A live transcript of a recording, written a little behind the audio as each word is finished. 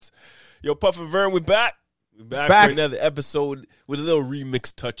Yo, Puff and Vern, we back. We back for another episode with a little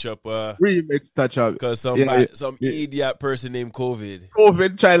remix touch-up. Remix touch-up. Because some idiot person named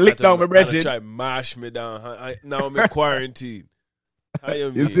COVID tried to lick down my brethren. Tried to mash me down. Now I'm in quarantine.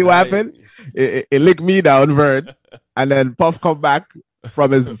 You see what happened? It licked me down, Vern. And then Puff come back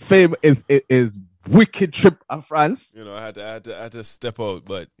from his his wicked trip to France. You know, I had to step out,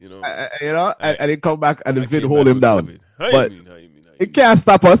 but and he come back and the vid hold him down. How you mean? It can't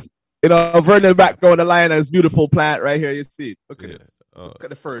stop us. You know, Vern in the background, the lion has beautiful plant right here. You see it. Look at this. Look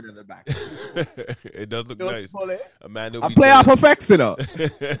at the fern in the back. It does look nice. A man I play off effects, you know.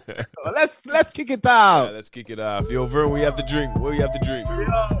 Let's kick it off. Yeah, let's kick it off. Yo, Vern, we have to drink. What do we have to drink?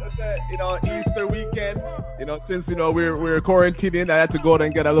 Easter weekend. Since we're quarantining, I had to go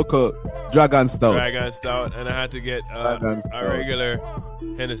and get a local Dragon Stout. And I had to get a regular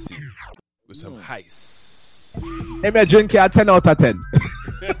Hennessy with some ice. Maybe I drink here 10 out of 10.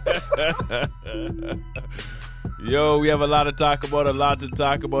 Yo, we have a lot to talk about.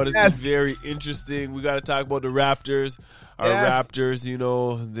 It's been very interesting. We got to talk about the Raptors. Our Raptors,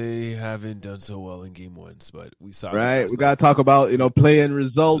 they haven't done so well in game ones, but we saw right. We got to talk about, playing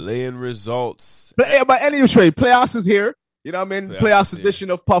results. But anyway, playoffs is here. You know what I mean? Playoffs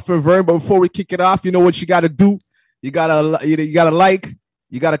edition of Puff and Vern. But before we kick it off, you know what you got to do? You got to like.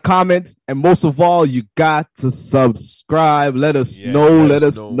 You got to comment, and most of all, you got to subscribe. Let us know. Let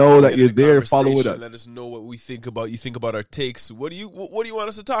us know that you're there. Follow with us. Let us know what we think about. You think about our takes. What do you want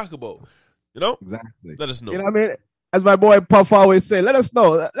us to talk about? Exactly. Let us know. You know what I mean? As my boy Puff always say, let us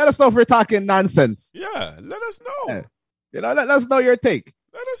know. Let us know if we're talking nonsense. Yeah, let us know. Yeah. Let us know your take.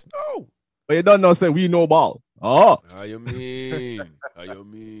 Let us know. But you don't know, say we know ball. Oh, how you mean?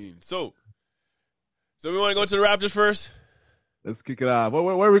 So we want to go to the Raptors first. Let's kick it off. Where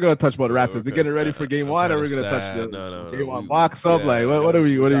are we going to touch about the Raptors? Okay. They're getting ready for game one, or are we going to touch the game one box up? Like, what are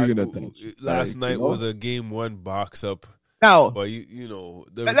we going to touch? Last night was a game one box up. Now, but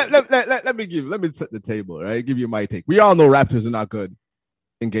let me set the table, right? Give you my take. We all know Raptors are not good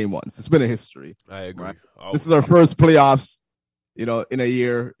in game ones. It's been a history. I agree. Right? This is our first playoffs, in a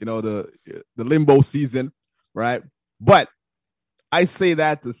year, the limbo season, right? But I say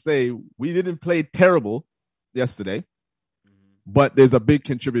that to say we didn't play terrible yesterday. But there's a big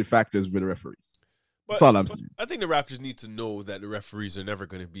contributing factors with the referees. That's all I'm saying. I think the Raptors need to know that the referees are never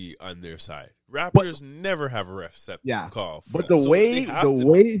going to be on their side. Raptors never have a ref set call. But the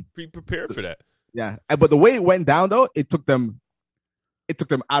way be prepared for that. Yeah, but the way it went down though, it took them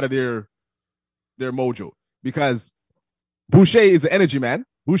out of their mojo because Boucher is an energy man.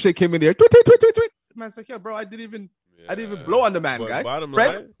 Boucher came in there, tweet. Man's like, yeah, bro, I didn't even blow on the man, guy. Bottom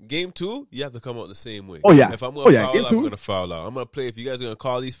line, game two, you have to come out the same way. Oh, yeah. If I'm going to foul out, I'm going to foul out. I'm going to play. If you guys are going to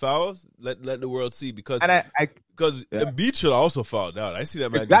call these fouls, let the world see. Because Embiid should also foul out. I see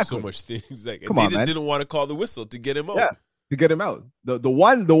that man do so much things. Like, they just didn't want to call the whistle to get him out. Yeah, to get him out. The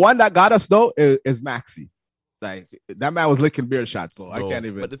one that got us, though, is Maxey. Like, that man was licking beer shots, so I can't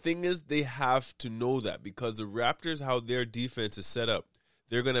even. But the thing is, they have to know that because the Raptors, how their defense is set up,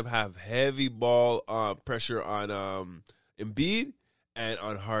 they're going to have heavy ball pressure on Embiid and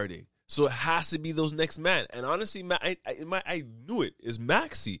on Harden. So it has to be those next man. And honestly, I knew it. Is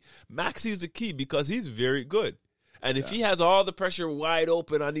Maxey. Maxey is the key because he's very good. And if he has all the pressure wide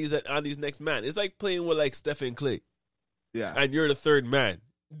open on these next man, it's like playing with like Stephen Clay. Yeah. And you're the third man.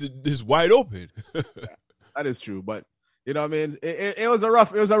 It's wide open. That is true. But you know what I mean? It was a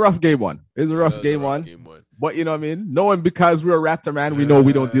rough game one. It was a rough game one. But you know what I mean? Knowing because we're a Raptor, man, we know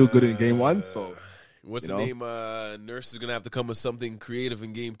we don't deal good in game one. So what's the name? Nurse is gonna have to come with something creative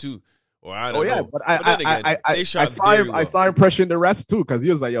in game two. Or I don't know. But I saw him pressuring the refs too, because he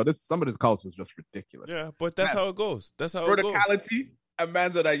was like, yo, some of this calls was just ridiculous. Yeah, but that's how it goes. That's how it goes. Verticality. And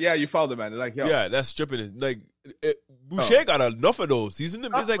man's are like, yeah, you fouled the man. They're like, yo. Yeah, that's stripping it. Like, Boucher got enough of those. He's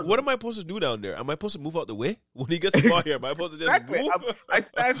like, what am I supposed to do down there? Am I supposed to move out the way when he gets the ball here? Am I supposed to just move? I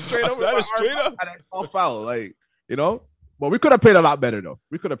stand straight up and I call foul. Like, but we could have played a lot better, though.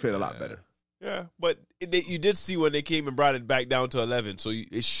 We could have played a lot better. Yeah, but you did see when they came and brought it back down to 11. So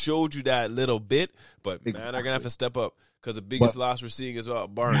it showed you that little bit. But, man, they're going to have to step up because the biggest loss we're seeing is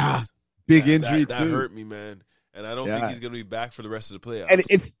Barnes. Big injury, that hurt me, man. And I don't think he's going to be back for the rest of the playoffs. And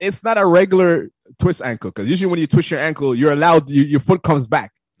it's not a regular twist ankle because usually when you twist your ankle, you're allowed your foot comes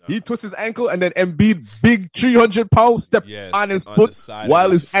back. He twists his ankle and then Embiid, big 300-pound step on his foot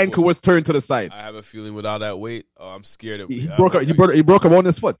while his ankle was turned to the side. I have a feeling with all that weight, I'm scared of he broke him on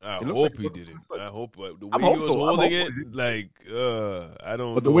his foot. I hope he didn't. I hope the way he was holding it, like I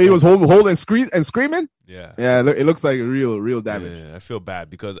don't. But the way he was holding and screaming, yeah, it looks like real damage. Yeah, I feel bad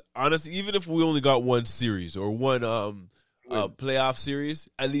because honestly, even if we only got one series or one playoff series,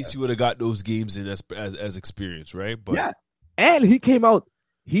 at least you would have got those games in as experience, right? But yeah, and he came out.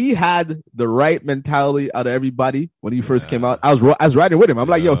 He had the right mentality out of everybody when he first came out. I was riding with him. I'm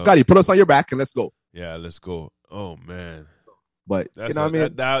like, yo, Scotty, put us on your back and let's go. Yeah, let's go. Oh man. But that's you know what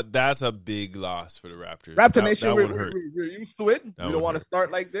I mean? That's a big loss for the Raptors. Raptor Nation, we're used to it. We don't want to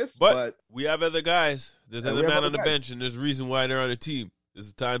start like this. But we have other guys. There's another man on the bench, and there's a reason why they're on the team.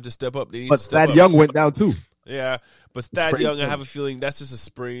 It's time to step up. They need to step up. Thad Young went down too. Yeah, but Thad Young, I have a feeling that's just a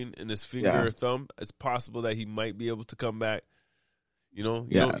sprain in his finger or thumb. It's possible that he might be able to come back. You know,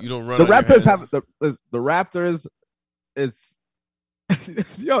 you don't run. The Raptors have the Raptors. It's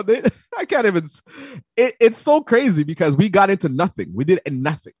I can't even. It's so crazy because we got into nothing. We did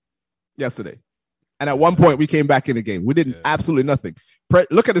nothing yesterday, and at one point we came back in the game. We did absolutely nothing.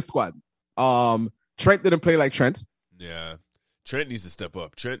 Look at the squad. Trent didn't play like Trent. Yeah, Trent needs to step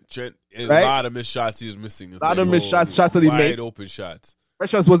up. Trent, a lot of missed shots he was missing. A lot of missed shots that he made. Wide open shots.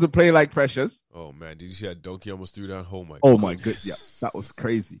 Precious wasn't playing like Precious. Oh man, did you see that dunk he almost threw down? Oh my goodness, yeah, that was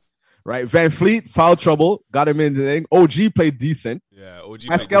crazy. Right, Van Fleet foul trouble, got him in the thing. OG played decent. Yeah, OG.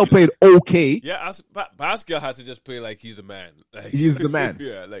 Pascal played okay. Yeah, Pascal has to just play like he's a man. Like, he's the man.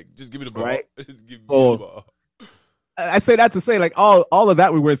 Yeah, like just give me the ball. Right? Just give me the ball. I say that to say like all of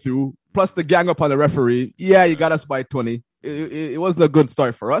that we went through, plus the gang up on the referee. Yeah, you got us by 20. It wasn't a good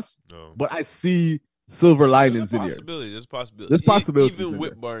start for us. No. But I see silver linings in here. There's possibility. There's possibilities. Even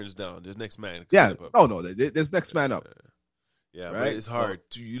with Barnes down, there's next man. Yeah. No. There's next man up. Yeah, right? But it's hard.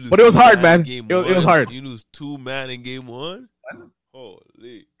 But it was hard, man. It was hard. You lose 2 man in game 1?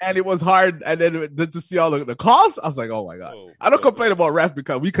 Holy. And it was hard. And then to see all the calls, I was like, oh my God. I don't complain about ref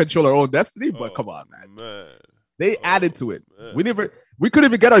because we control our own destiny, but come on, man. They added to it. Man. We couldn't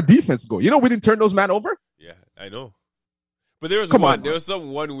even get our defense going. You know, we didn't turn those men over. Yeah, I know. But there was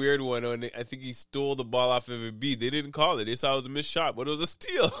one weird one. I think he stole the ball off of Embiid. They didn't call it. They saw it was a missed shot, but it was a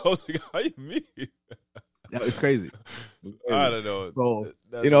steal. I was like, how you mean? Yeah, it's crazy. I don't know. So,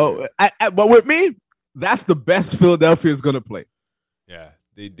 but with me, that's the best Philadelphia is going to play. Yeah.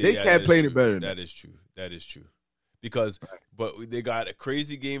 They can't play any better than that. That is true. Because, but they got a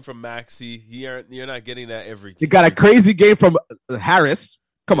crazy game from Maxey. You're not getting that every game. You got a crazy game from Harris.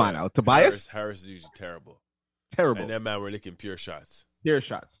 Come on now. Tobias? Harris is usually terrible. Terrible. And that man were licking pure shots. Pure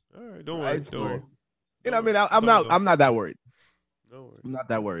shots. All right, don't worry. You know, I mean, I'm not that worried. Don't worry. I'm not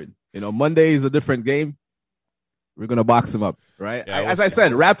that worried. You know, Monday is a different game. We're gonna box them up, right? Yeah, as I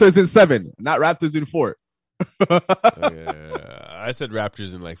said, Raptors in 7, not Raptors in 4. I said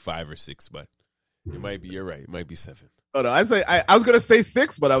Raptors in like 5 or 6, but you're right. It might be 7. Oh no, I was gonna say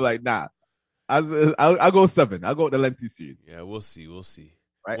 6, but I'm like, nah. I'll go 7. I'll go with the lengthy series. Yeah, we'll see.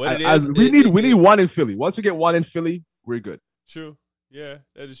 Right? We need 1 in Philly. Once we get 1 in Philly, we're good. True. Yeah,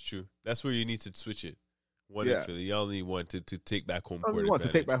 that is true. That's where you need to switch it. 1 in Philly. You only want to take back home court advantage.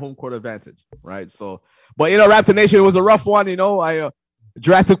 To take back home court advantage, right? So, but you know, Raptor Nation, it was a rough one. You know,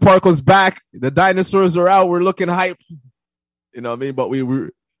 Jurassic Park was back. The dinosaurs are out. We're looking hype. You know what I mean? But we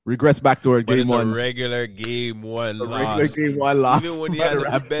regress back to our game 1. A regular game 1 loss. Regular game 1 loss. Even when you had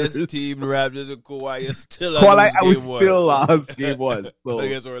the best team, the Raptors and Kawhi, you still lost game 1. So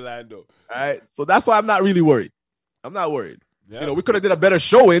against Orlando. All right. So that's why I'm not really worried. I'm not worried. Yeah. You know, we could have did a better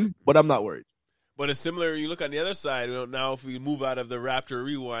showing, but I'm not worried. But it's similar. You look on the other side. Now, if we move out of the Raptor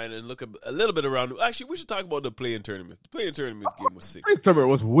rewind and look a little bit around, actually, we should talk about the play-in tournament. The play-in tournament game was sick. The play-in tournament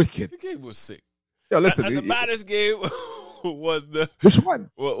was wicked. The game was sick. Yo, listen, and the baddest game was the which one?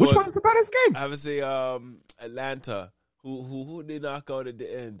 Which one is the baddest game? I would say Atlanta. Who they knock out at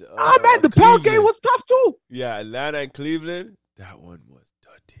the end? Man, the Pell game was tough too. Yeah, Atlanta and Cleveland. That one was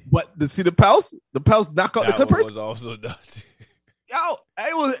dirty. But see the Pels knock out the Clippers. That was also dirty. Yo,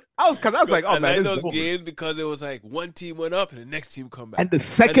 I was like, oh man, I like those games because it was like one team went up and the next team come back. And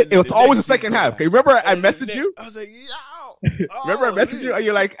it was always the second half. Okay, remember I messaged you? I was like, yo. Remember I messaged you? And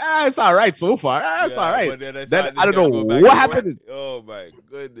you're like, it's all right so far. It's all right. Then I don't know what happened. Oh my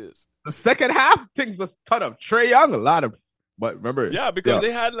goodness. The second half, things just ton up. Trae Young, a lot of. But remember, because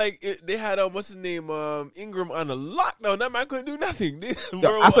they had what's his name, Ingram on a lockdown. That man couldn't do nothing.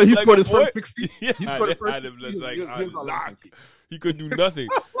 After he scored his first 60, he scored his first 60. He could do nothing.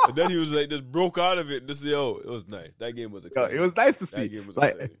 And then he was like, just broke out of it. And just, it was nice. That game was exciting. It was nice to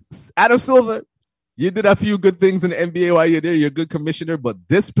see. Adam Silver, you did a few good things in the NBA while you're there. You're a good commissioner. But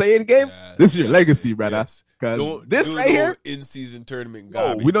this playing game, this is your legacy, brother. Yes. This right here, in-season tournament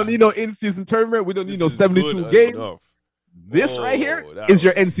garbage. No, we don't need no in-season tournament. We don't need no 72 games. Enough. This right here is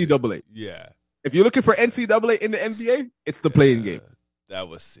your NCAA. Yeah. If you're looking for NCAA in the NBA, it's the playing game. That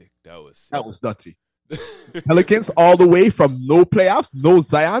was sick. That was nutty. Pelicans all the way from no playoffs, no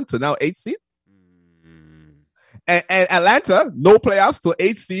Zion to now 8 seed. And Atlanta, no playoffs till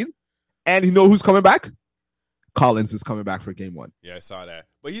 8th seed. And you know who's coming back? Collins is coming back for game 1. Yeah, I saw that.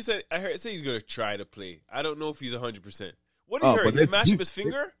 But he said, say he's going to try to play. I don't know if he's 100%. What did he hurt? He mashed up his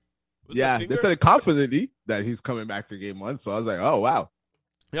finger? They said it confidently that he's coming back for game 1. So I was like, oh, wow.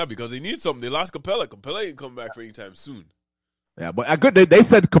 Yeah, because they need something. They lost Capella. Capella ain't coming back for anytime soon. Yeah, but they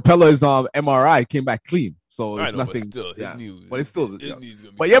said Capella's MRI came back clean. So it's nothing. But still, but it's still.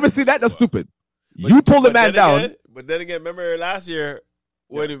 But you ever see that? That's stupid. You pull the man down. But then again, remember last year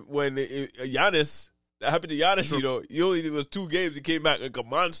when Giannis, that happened to Giannis, he only was 2 games. He came back like a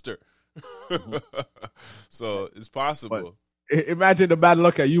monster. So it's possible. But imagine the bad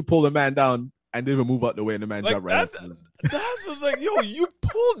luck at you pull the man down and didn't even move out the way and the man jumped right up. That's was like, yo, you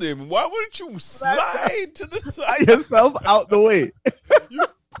pulled him. Why wouldn't you slide to the side? Yourself out the way. You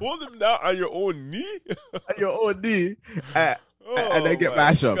pulled him down on your own knee? On your own knee. And then get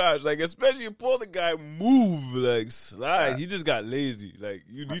mashed up. Gosh, like, especially you pull the guy, move, like, slide. Yeah. He just got lazy. Like,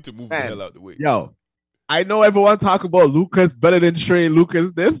 you need to move the hell out the way. Yo, I know everyone talk about Lucas better than Trey.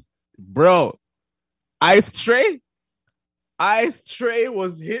 Lucas this. Bro, Ice Trey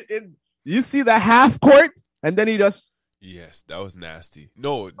was hitting. You see the half court? And then he just... Yes, that was nasty.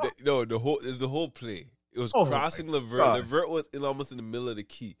 No, the whole play. It was crossing Levert. Levert was almost in the middle of the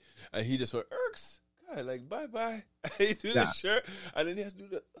key. And he just went, Irks. God, like, bye-bye. He do the shirt. And then he has to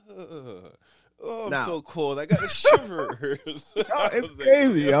do the... I'm so cold. I got the shivers. It's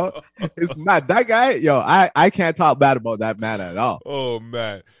crazy, yo. It's mad. That guy, I can't talk bad about that man at all. Oh,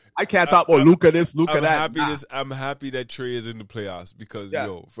 man. I can't talk about Luka this, Luka that. I'm happy that Trey is in the playoffs because,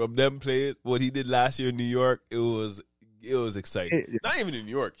 from them players, what he did last year in New York, it was exciting. Not even in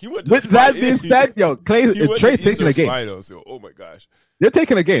New York. He went to With that being said, Trey's taking a game. Finals, so, oh, my gosh. They're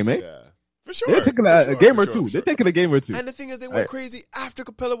taking a game, eh? Yeah. For sure. They're taking a game or two. They're taking a game or two. And the thing is, they went crazy after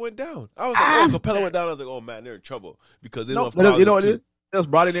Capella went down. I was like, Capella went down. I was like, oh, man, they're in trouble because they don't have you know what it is? They just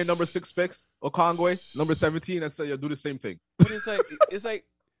brought in their number 6 picks, Okongwe, number 17, and said, do the same thing. But it's like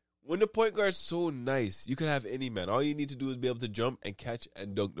when the point guard's so nice, you can have any man. All you need to do is be able to jump and catch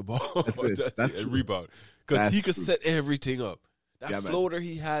and dunk the ball. That's and rebound. Because he could set everything up. That floater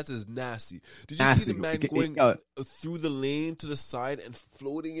he has is nasty. Did you see the man going through the lane to the side and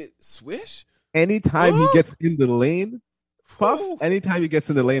floating it swish? Anytime he gets in the lane, anytime he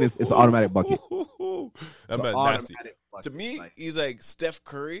gets in the lane, it's automatic bucket. That man's nasty. To me, he's like Steph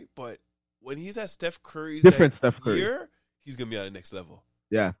Curry, but when he's at Steph Curry's different Steph Curry year, he's going to be at the next level.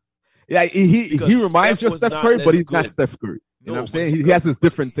 Yeah. Yeah, he reminds you of Steph Curry, but he's not Steph Curry. You know what I'm saying? He has his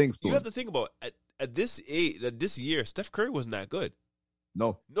different things to him. You have to think about at this age, this year, Steph Curry wasn't that good.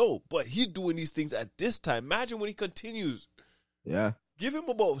 No, but he's doing these things at this time. Imagine when he continues. Yeah. Give him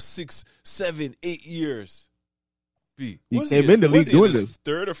about 6, 7, 8 years. He came in the league doing this.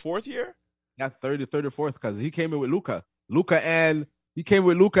 3rd or 4th year? Yeah, third or fourth, because he came in with Luka. He came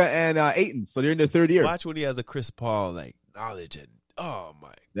with Luka and Ayton, so they're in their 3rd year. Watch when he has a Chris Paul like knowledge and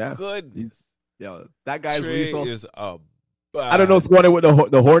my goodness. That guy's Trey lethal. Is a I don't know what's going on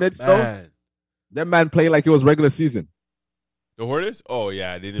with the Hornets though. That man played like it was regular season. The Hornets? Oh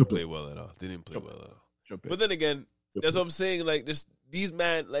yeah, they didn't play well at all. But then again, that's what I'm saying. Like these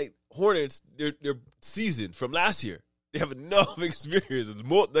man like Hornets, they're seasoned from last year. They have enough experience. It's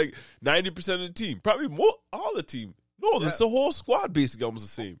more like 90% of the team, probably more all the team. No, it's the whole squad basically almost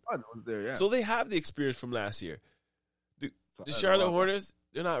the same. So they have the experience from last year. The Charlotte Hornets,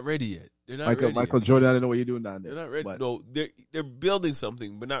 they're not ready yet. They're not ready. Michael Jordan, I don't know what you're doing down there. They're not ready. But. No, they're building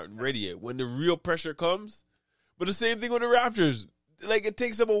something, but not ready yet. When the real pressure comes, but the same thing with the Raptors. Like it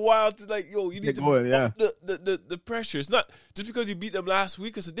takes them a while to you need to up the pressure. It's not just because you beat them last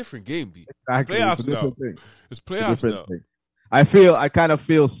week. It's a different game, B. Exactly. Playoffs now. It's playoffs now. Thing. I kind of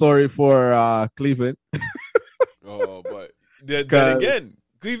feel sorry for Cleveland. But then again,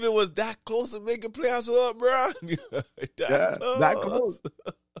 Cleveland was that close to making playoffs without Brown. that close.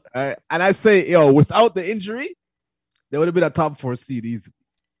 And I say, without the injury, they would have been a top 4 seed easy.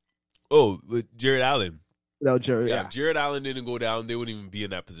 Oh, with Jared Allen. No, Jared. Yeah, if Jared Allen didn't go down, they wouldn't even be in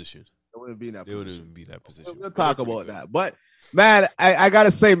that position. They wouldn't be in that position. We'll talk about that. But, man, I got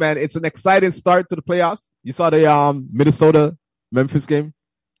to say, man, it's an exciting start to the playoffs. You saw the Minnesota-Memphis game?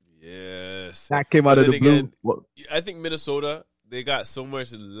 Yes. That came out of the blue. I think Minnesota, they got so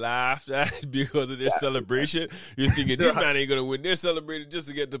much laughed at because of their celebration. You're thinking, these man ain't going to win. They're celebrating just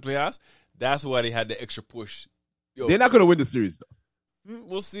to get to the playoffs. That's why they had the extra push. They're not going to win the series, though.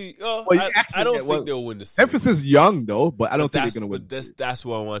 We'll see. I don't think they'll win the series. Memphis is young, though, but I don't think they're going to win. But that's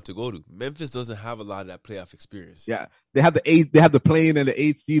where I want to go to. Memphis doesn't have a lot of that playoff experience. Yeah, they have the play-in and the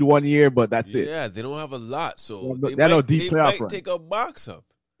 8th seed one year, but that's it. Yeah, they don't have a lot, so they might take a box up.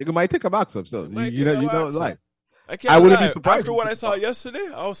 They might take a box up. So you know, like I can't I wouldn't lie. be surprised. After what I saw yesterday,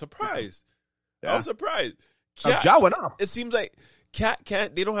 I was surprised. Yeah. I was surprised. Ja went off. It seems like Cat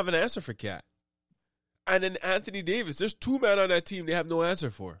can't. They don't have an answer for Cat. And then Anthony Davis. There's two men on that team they have no answer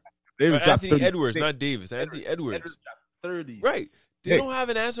for. Anthony Edwards, not Davis. Anthony Edwards. 30. Right. They don't have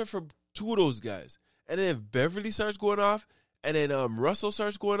an answer for two of those guys. And then if Beverly starts going off, and then Russell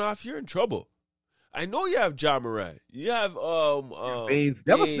starts going off, you're in trouble. I know you have Ja Morant. You have Baines.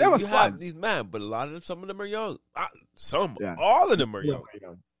 That was you fun. have these men, but a lot of them, some of them are young. All of them are young.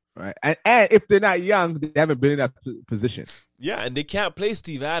 Right, and if they're not young, they haven't been in that position. Yeah, and they can't play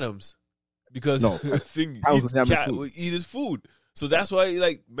Steve Adams because Cat will eat his food. So that's why,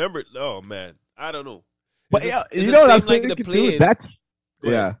 like, remember? Oh man, I don't know. But you know what I was thinking too? I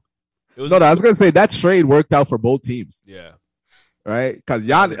was gonna say that trade worked out for both teams. Yeah, right. Because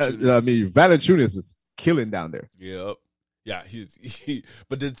Valanciunas is killing down there. Yep. Yeah,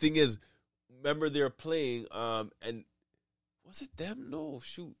 but the thing is, remember they're playing. And was it them? No,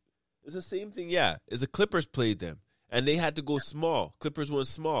 shoot. It's the same thing. Yeah, it's the Clippers played them, and they had to go small. Clippers went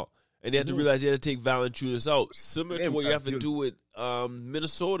small, and they had to realize they had to take Valanciunas out, similar to what you have to do with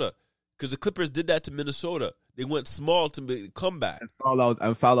Minnesota, because the Clippers did that to Minnesota. They went small to come back and foul out.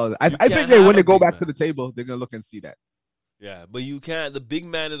 I think when they go back to the table, they're gonna look and see that. Yeah, but you can't. The big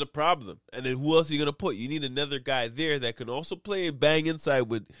man is a problem, and then who else are you gonna put? You need another guy there that can also play and bang inside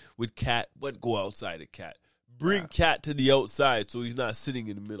with Cat, but go outside of Cat. Bring Cat to the outside so he's not sitting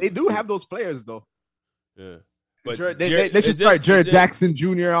in the middle. They do have those players though. Yeah, but they should start Jared Jackson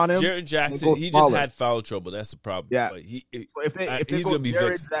Jr. on him. Jared Jackson, he just had foul trouble. That's the problem. Yeah, but if they he's go gonna be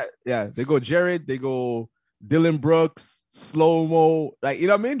Jared, fixed. they go Jared, they go Dylan Brooks, slow mo, like you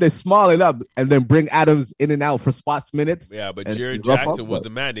know what I mean. They small it up and then bring Adams in and out for spots minutes. Yeah, but Jared Jackson was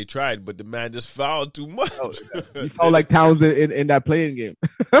the man. They tried, but the man just fouled too much. He fouled like Towns in that playing game.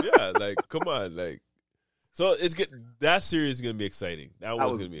 Yeah, like come on, like. So it's good. That series is gonna be exciting. That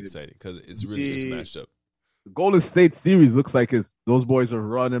one's gonna be exciting because it's really matched up. The Golden State series looks like those boys are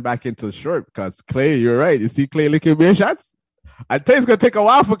running back into the short because Clay. You're right. You see Clay licking bare shots. I tell you, it's gonna take a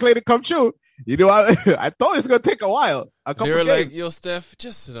while for Clay to come true. You know, I told you it's gonna take a while. They were like, "Yo, Steph,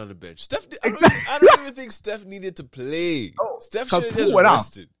 just sit on the bench." Steph, I don't even think Steph needed to play. No, Steph should have just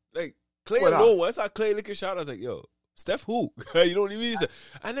rested. Like Clay alone. Once I Clay lick a shot, I was like, "Yo, Steph, who?" You know what I mean?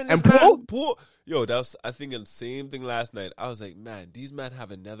 And then this man, Poole. Yo, that was I think the same thing last night. I was like, man, these men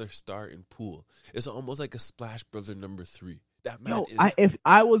have another star in Poole. It's almost like a Splash Brother number 3. That man if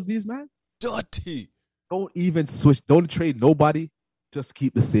I was these men, dirty. Don't even switch. Don't trade nobody. Just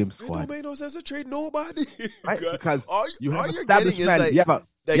keep the same squad. It don't make no sense to trade nobody. Right? Because you have established man. Like,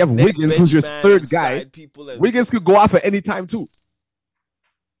 you have Wiggins, who's your third guy. Wiggins could go off at any time too.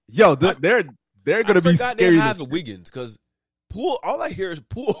 Yo, they're gonna be scary. They have Wiggins because Poole. All I hear is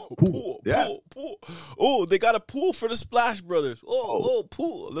Poole. Oh, they got a Poole for the Splash Brothers.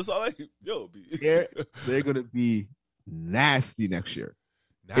 Poole. That's all I hear. Yo, they're gonna be nasty next year.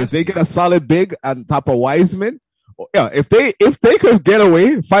 If they get a solid big on top of Wiseman, if they could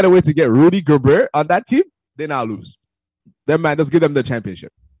find a way to get Rudy Gobert on that team, they now lose. Then man, just give them the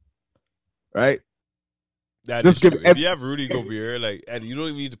championship, right? That is true. If you have Rudy Gobert, and you don't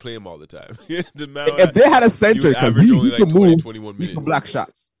even need to play him all the time. If they had a center, because he can move, 21 minutes. He can block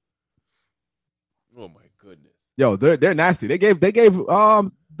shots. Oh my goodness! Yo, they're nasty. They gave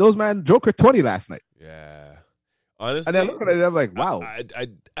those man Joker 20 last night. Yeah, honestly. And then look at it, I'm like, wow.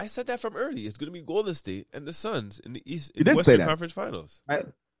 I said that from early. It's going to be Golden State and the Suns in the East. You did Western say that. Conference Finals.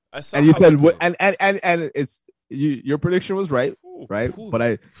 I saw. And you said, and it's your prediction was right. Right,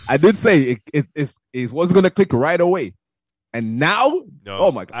 but I did say it was going to click right away, and now,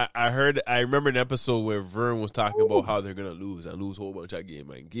 oh my god! I remember an episode where Vern was talking about how they're going to lose and lose a whole bunch of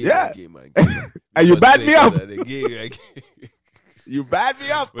game, and you bad me up. You bad me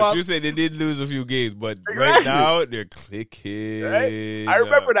up, but you said they did lose a few games, but right now they're clicking. Right? I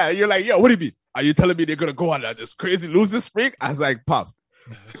remember that. You're like, yo, what do you mean? Are you telling me they're going to go on this crazy losing streak? I was like, Puff.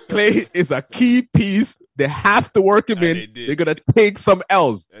 Clay is a key piece. They have to work him in. They're going to take some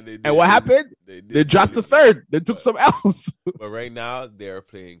L's. And what happened? They dropped the third. They took some L's. But right now, they're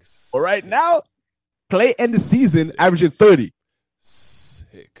playing sick. But right now, Clay end the season averaging 30.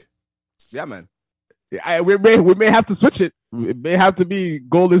 Sick. Yeah, man. We may have to switch it. It may have to be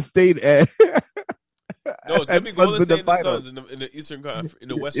Golden State and no, it's going to be Golden State and the Suns in the Eastern Conference, in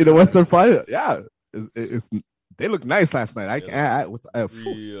the Western Final. Yeah. They look nice last night. Real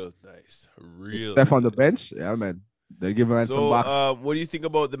nice. Real Steph on the bench. Yeah, man. They're giving some box. What do you think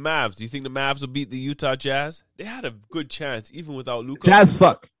about the Mavs? Do you think the Mavs will beat the Utah Jazz? They had a good chance even without Luka. Jazz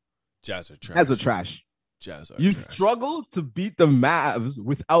suck. Jazz are trash. Jazz are trash. You struggle to beat the Mavs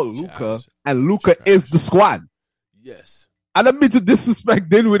without Luka, and Luka is the squad. Yes. I don't mean to disrespect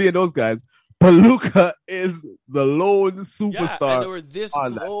Dinwiddie and those guys, but Luka is the lone superstar. Yeah, and they were this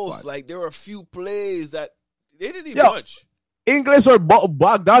on close. Like, there were a few plays that they didn't need Yo, much. English or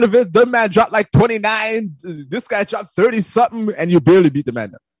Bogdanovich, the man dropped like 29. This guy dropped 30-something, and you barely beat the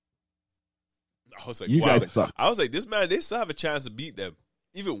man. I was like, You wow. guys suck. I was like, this man, they still have a chance to beat them.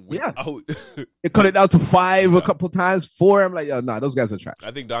 Even without. They cut it down to 5 a couple times, 4. I'm like, yo, nah, those guys are trash.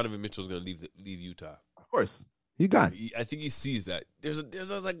 I think Donovan Mitchell's going to leave Utah. Of course. He got. I think he sees that. There's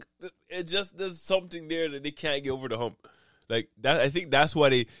like, there's something there that they can't get over the hump. Like that, I think that's why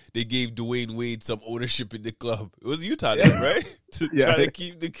they gave Dwayne Wade some ownership in the club. It was Utah then, right? To try to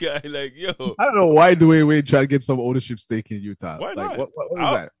keep the guy like, yo. I don't know why Dwayne Wade tried to get some ownership stake in Utah. Why like, not? What is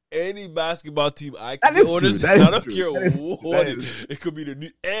that? Any basketball team I can That get is ownership. true. I don't True. care That is what true. it could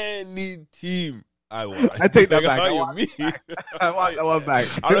be any team I want. I take that Like, back. how I you want mean? I want that one back.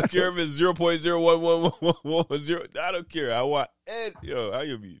 I don't care if it's 0.01110. I don't care. I want how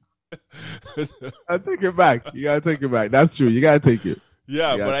you mean? I take it back. You gotta take it back. That's true. You gotta take it.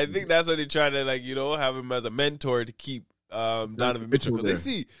 Yeah, but I think that's why they try to have him as a mentor to keep Donovan Mitchell, because they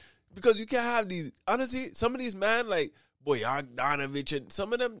see, because you can't have these. Honestly, some of these man like Bogdanovich and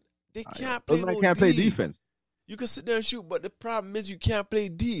some of them they can't play. Those can't play defense. You can sit there and shoot, but the problem is you can't play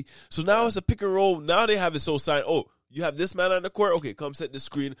D. So now it's a pick and roll. Now they have it so signed. Oh, you have this man on the court. Okay, come set the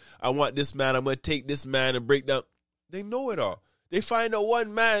screen. I want this man. I'm gonna take this man and break down. They know it all. They find a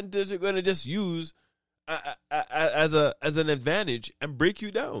one man that they're gonna just use as an advantage and break you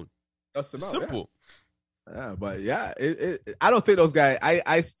down. That's simple. Yeah, but I don't think those guys.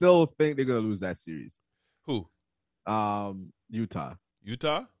 I still think they're gonna lose that series. Who? Utah.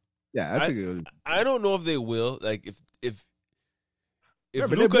 Utah? Yeah, I think. I don't know if they will. Like if but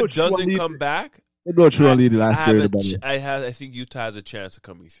Luka doesn't come back, they blew a true lead last year. I think Utah has a chance of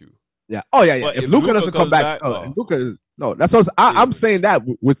coming through. Yeah. Oh yeah. But if Luka doesn't come back, Luka. No, that's what I'm saying. That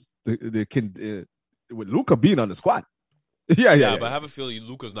with with Luka being on the squad. Yeah. But I have a feeling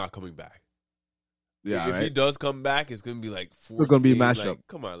Luka's not coming back. Yeah. If he does come back, it's gonna be like it's gonna be a mashup. Like,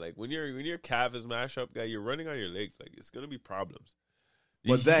 come on, like when your calf is mashup guy, you're running on your legs. Like it's gonna be problems.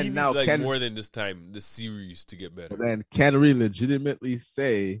 But then he now needs, more than this series to get better. But then can we legitimately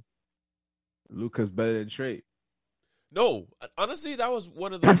say Luka's better than Trey? No, honestly, that was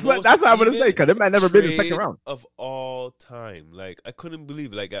one of the that's most what I'm gonna say, because it might never been the second round of all time. Like I couldn't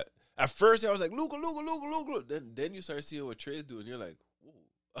believe it. Like at first I was like Luka. Then you start seeing what Trey's doing. You're like, whoa.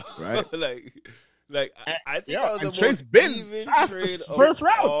 Right? like I think that was the Trey's most been even past trade the first of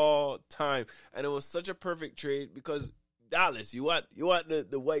round all time, and it was such a perfect trade because Dallas, you want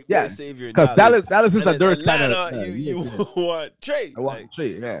the white boy savior in Dallas. Dallas is a dirt Atlanta, you want Trey. I want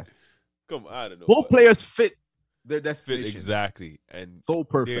Trey. Yeah. Come on, I don't know. Both players fit their destination exactly, and so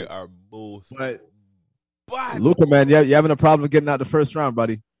perfect. They are both. But Luka, man, you're having a problem getting out the first round,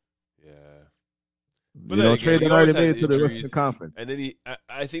 buddy. Yeah. But trade already made it to the Western Conference, and then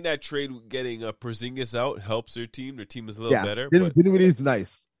I think that trade getting Porzingis out helps their team. Their team is a little better. Dinwiddie's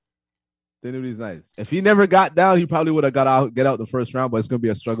nice. Dinwiddie's nice. If he never got down, he probably would have get out the first round. But it's gonna be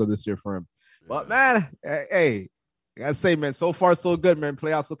a struggle this year for him. Yeah. But man, hey, I gotta say, man, so far so good, man.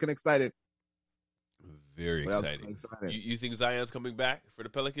 Playoffs looking excited. Very exciting. You think Zion's coming back for the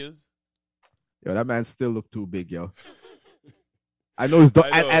Pelicans? Yo, that man still look too big, yo. I know he's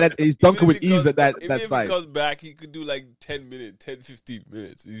dunking with ease at that side. If he comes back, he could do like 10 minutes, 10, 15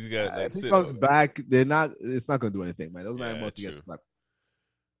 minutes. He's got if he comes back, it's not going to do anything, man. Those men about to get swept.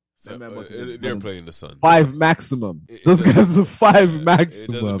 So, they're playing the Sun. 5 maximum. Those guys are 5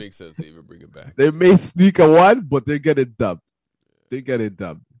 maximum. It doesn't make sense to even bring it back. They may sneak a 1, but they get it dubbed.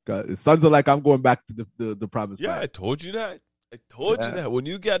 The Suns are like, I'm going back to the promised land. I told you that. You that. When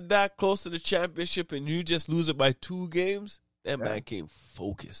you get that close to the championship and you just lose it by 2 games, that man came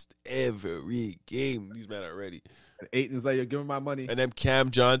focused every game. These men are ready. And Ayton's like, you're giving my money. And then Cam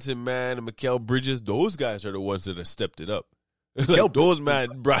Johnson, man, and Mikal Bridges, those guys are the ones that have stepped it up. Like, those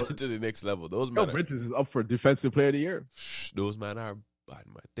man brought it to the next level. Those man. Bridges is up for Defensive Player of the Year. Those man are bad,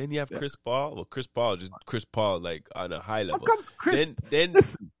 man. Then you have Chris Paul. Well, Chris Paul, like on a high level. How comes Chris? Then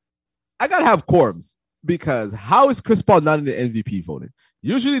listen, I gotta have quorums because how is Chris Paul not in the MVP voting?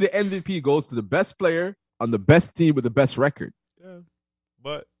 Usually, the MVP goes to the best player on the best team with the best record. Yeah,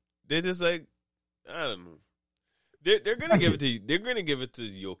 but they're just like, I don't know. They're gonna give it to you. They're gonna give it to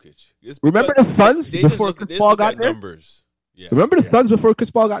Jokic. Remember the Suns before Chris Paul got there? Numbers. Yeah. Remember the Suns before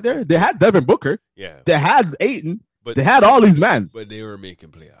Chris Paul got there? They had Devin Booker. Yeah. They had Ayton. But they had all these mans. But they were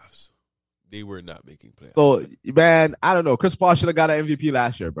making playoffs. They were not making playoffs. So, man, I don't know. Chris Paul should have got an MVP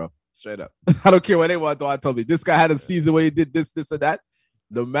last year, bro. Straight up. I don't care what anyone thought. Told me this guy had a season where he did this, and that.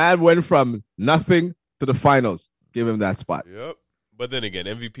 The man went from nothing to the finals. give him that spot. Yep. But then again,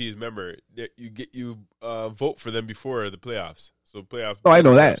 MVPs, remember, you vote for them before the playoffs. So playoffs. Oh, I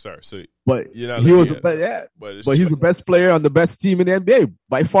know that. Start, so but you're not he was, but he's the best player on the best team in the NBA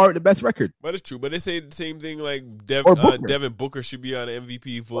by far, the best record. But it's true. But they say the same thing. Like Booker. Devin Booker should be on an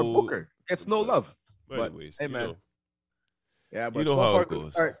MVP vote. Or Booker gets no love. But anyways, hey man, yeah, but you know so how far, it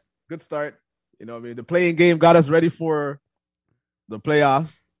goes. Good start. You know, what I mean, the playing game got us ready for the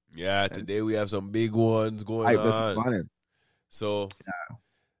playoffs. Yeah, today we have some big ones going on. So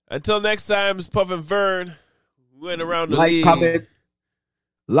until next time, it's Puff and Vern. We went around the league.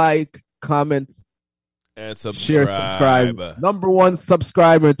 Comment, and subscribe. Share, subscribe. Number one,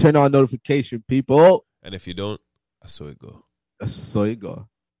 subscribe and turn on notification, people. And if you don't, I saw it go. I saw it go.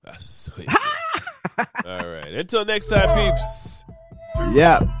 All right. Until next time, peeps.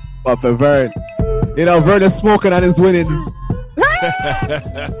 Yeah, Puff and Vern. You know, Vern is smoking on his winnings.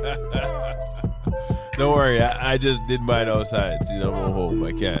 Don't worry, I just did mine outside. See, I'm at home.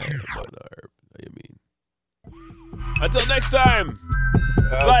 I can't. You mean? Until next time,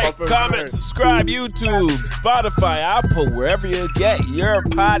 like, comment, subscribe, YouTube, Spotify, Apple, wherever you get your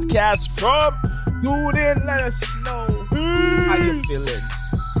podcast from. Tune in, let us know.